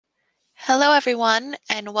Hello, everyone,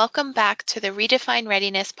 and welcome back to the Redefine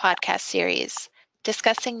Readiness podcast series,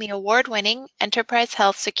 discussing the award-winning Enterprise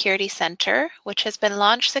Health Security Center, which has been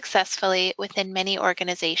launched successfully within many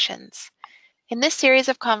organizations. In this series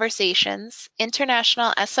of conversations,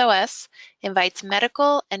 International SOS invites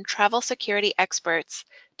medical and travel security experts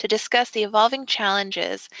to discuss the evolving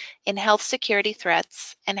challenges in health security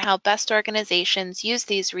threats and how best organizations use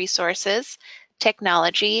these resources,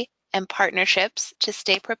 technology, and partnerships to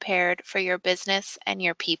stay prepared for your business and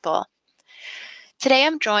your people. Today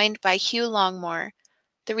I'm joined by Hugh Longmore,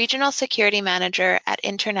 the Regional Security Manager at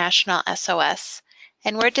International SOS,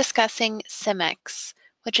 and we're discussing CIMEX,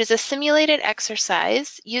 which is a simulated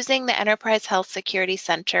exercise using the Enterprise Health Security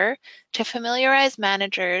Center to familiarize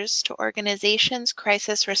managers to organizations'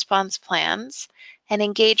 crisis response plans and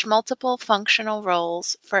engage multiple functional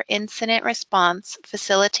roles for incident response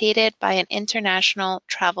facilitated by an international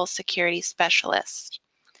travel security specialist.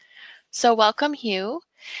 So welcome, Hugh.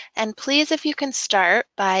 And please, if you can start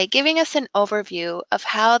by giving us an overview of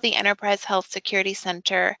how the Enterprise Health Security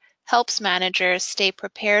Center helps managers stay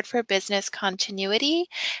prepared for business continuity,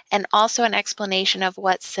 and also an explanation of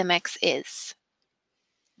what CIMEX is.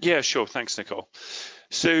 Yeah, sure. Thanks, Nicole.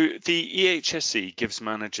 So the EHSC gives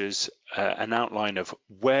managers an outline of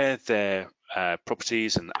where their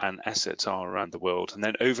properties and assets are around the world, and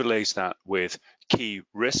then overlays that with key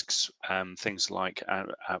risks, things like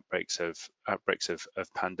outbreaks of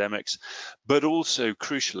pandemics, but also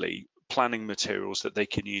crucially planning materials that they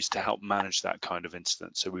can use to help manage that kind of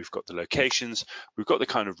incident. So we've got the locations, we've got the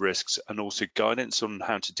kind of risks, and also guidance on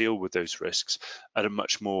how to deal with those risks at a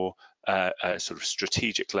much more sort of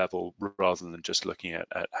strategic level, rather than just looking at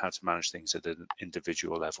how to manage things at an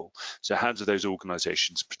individual level. So how do those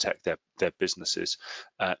organizations protect their businesses,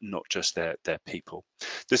 not just their people?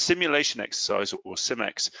 The simulation exercise, or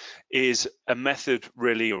CIMEX, is a method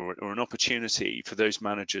really, or an opportunity for those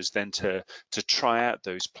managers then to try out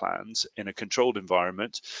those plans in a controlled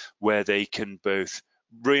environment, where they can both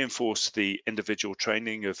reinforce the individual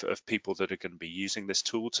training of people that are going to be using this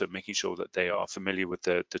tool, to making sure that they are familiar with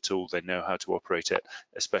the tool, they know how to operate it,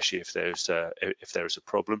 especially if there is a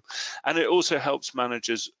problem. And it also helps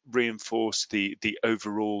managers reinforce the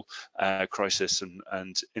overall crisis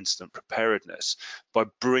and incident preparedness by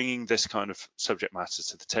bringing this kind of subject matter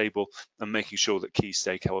to the table and making sure that key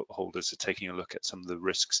stakeholders are taking a look at some of the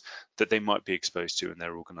risks that they might be exposed to in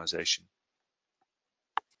their organization.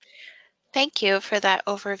 Thank you for that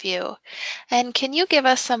overview. And can you give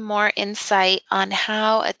us some more insight on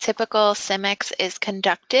how a typical CIMEX is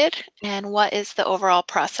conducted and what is the overall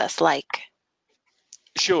process like?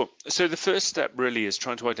 Sure. So the first step really is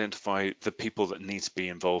trying to identify the people that need to be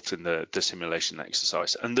involved in the simulation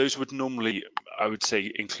exercise. And those would normally, I would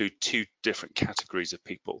say, include two different categories of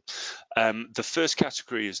people. The first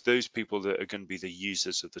category is those people that are going to be the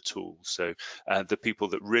users of the tool. So the people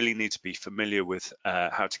that really need to be familiar with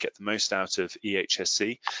how to get the most out of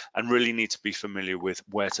EHSC, and really need to be familiar with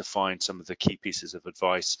where to find some of the key pieces of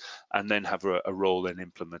advice, and then have a role in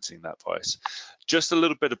implementing that advice. Just a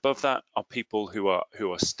little bit above that are people who are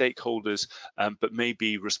stakeholders, but may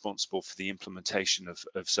be responsible for the implementation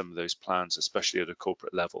of some of those plans, especially at a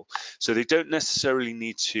corporate level. So they don't necessarily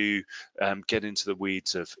need to get into the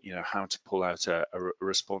weeds of how to pull out a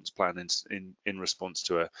response plan in response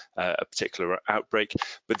to a particular outbreak,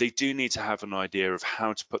 but they do need to have an idea of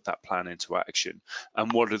how to put that plan into action,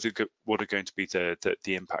 and what are going to be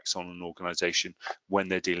the impacts on an organization when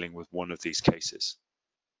they're dealing with one of these cases.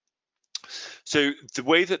 So the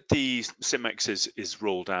way that the CIMEX is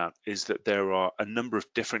rolled out is that there are a number of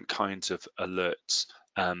different kinds of alerts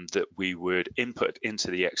that we would input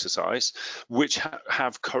into the exercise, which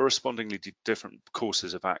have correspondingly different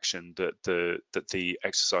courses of action that the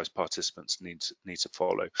exercise participants need to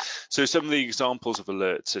follow. So some of the examples of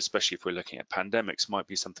alerts, especially if we're looking at pandemics, might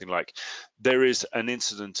be something like, there is an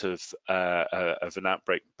incident of an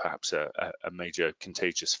outbreak, perhaps a major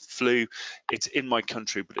contagious flu. It's in my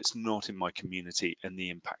country, but it's not in my community, and the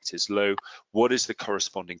impact is low. What is the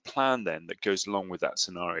corresponding plan then that goes along with that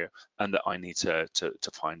scenario, and that I need to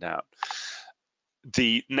find out?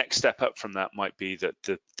 The next step up from that might be that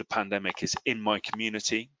the pandemic is in my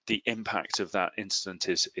community, the impact of that incident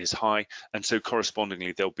is high, and so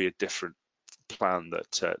correspondingly there'll be a different plan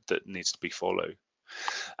that needs to be followed.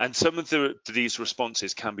 And some of these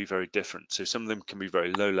responses can be very different. So some of them can be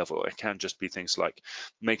very low level. It can just be things like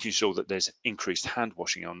making sure that there's increased hand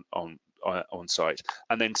washing on on site,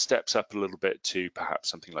 and then steps up a little bit to perhaps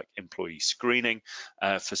something like employee screening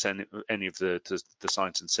for any of the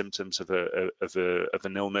signs and symptoms of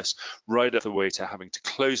an illness, right up the way to having to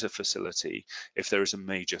close a facility if there is a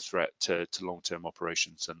major threat to long-term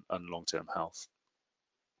operations and long-term health.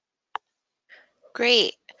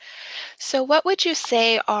 Great. So what would you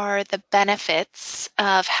say are the benefits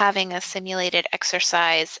of having a simulated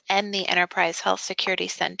exercise and the Enterprise Health Security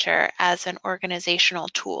Center as an organizational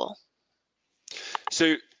tool?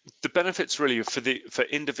 So the benefits really for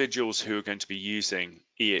individuals who are going to be using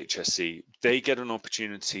EHSC, they get an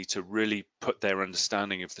opportunity to really put their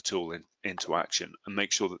understanding of the tool into action and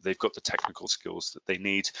make sure that they've got the technical skills that they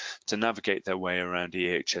need to navigate their way around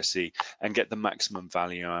EHSC and get the maximum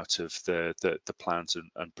value out of the plans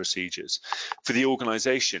and procedures. For the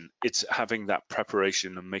organization, it's having that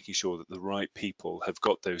preparation and making sure that the right people have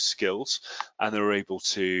got those skills and they're able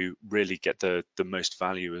to really get the most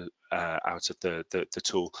value out of the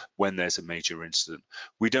tool when there's a major incident.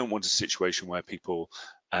 We don't want a situation where people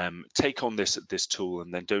take on this tool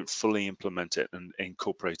and then don't fully implement it and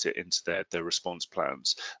incorporate it into their response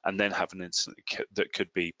plans, and then have an incident that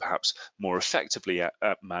could be perhaps more effectively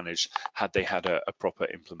managed had they had a proper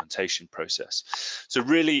implementation process. So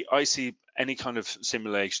really, I see any kind of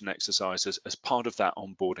simulation exercise as part of that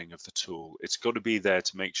onboarding of the tool. It's got to be there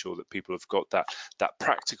to make sure that people have got that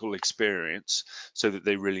practical experience so that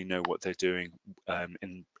they really know what they're doing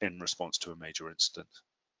in response to a major incident.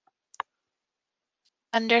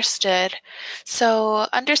 Understood. So,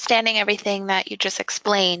 understanding everything that you just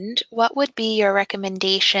explained, what would be your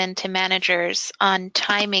recommendation to managers on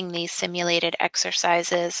timing these simulated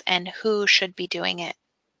exercises and who should be doing it?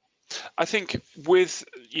 I think with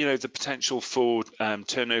the potential for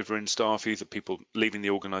turnover in staff, either people leaving the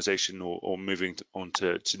organisation or moving on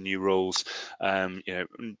to new roles,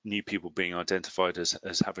 new people being identified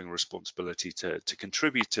as having responsibility to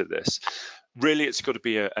contribute to this. Really, it's got to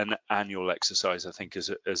be an annual exercise, I think,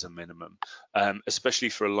 as a minimum, especially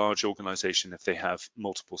for a large organisation if they have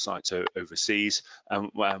multiple sites overseas and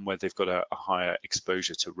where they've got a higher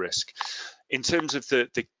exposure to risk. In terms of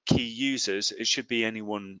the key users, it should be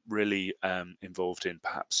anyone really involved in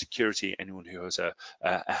perhaps security, anyone who has a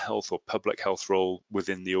health or public health role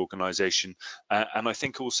within the organisation, and I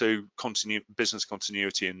think also business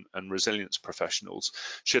continuity and resilience professionals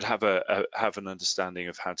should have an understanding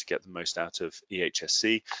of how to get the most out of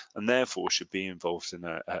EHSC, and therefore should be involved in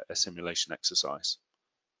a simulation exercise.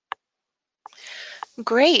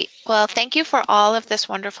 Great. Well, thank you for all of this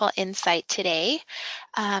wonderful insight today.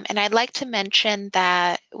 And I'd like to mention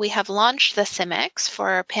that we have launched the CIMEX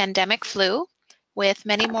for pandemic flu with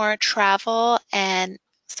many more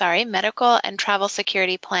medical and travel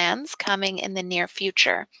security plans coming in the near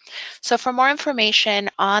future. So for more information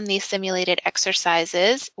on these simulated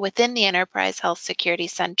exercises within the Enterprise Health Security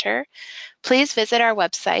Center, please visit our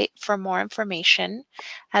website for more information,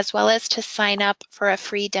 as well as to sign up for a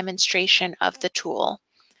free demonstration of the tool.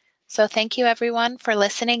 So thank you everyone for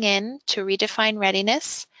listening in to Redefine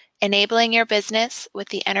Readiness, enabling your business with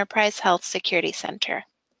the Enterprise Health Security Center.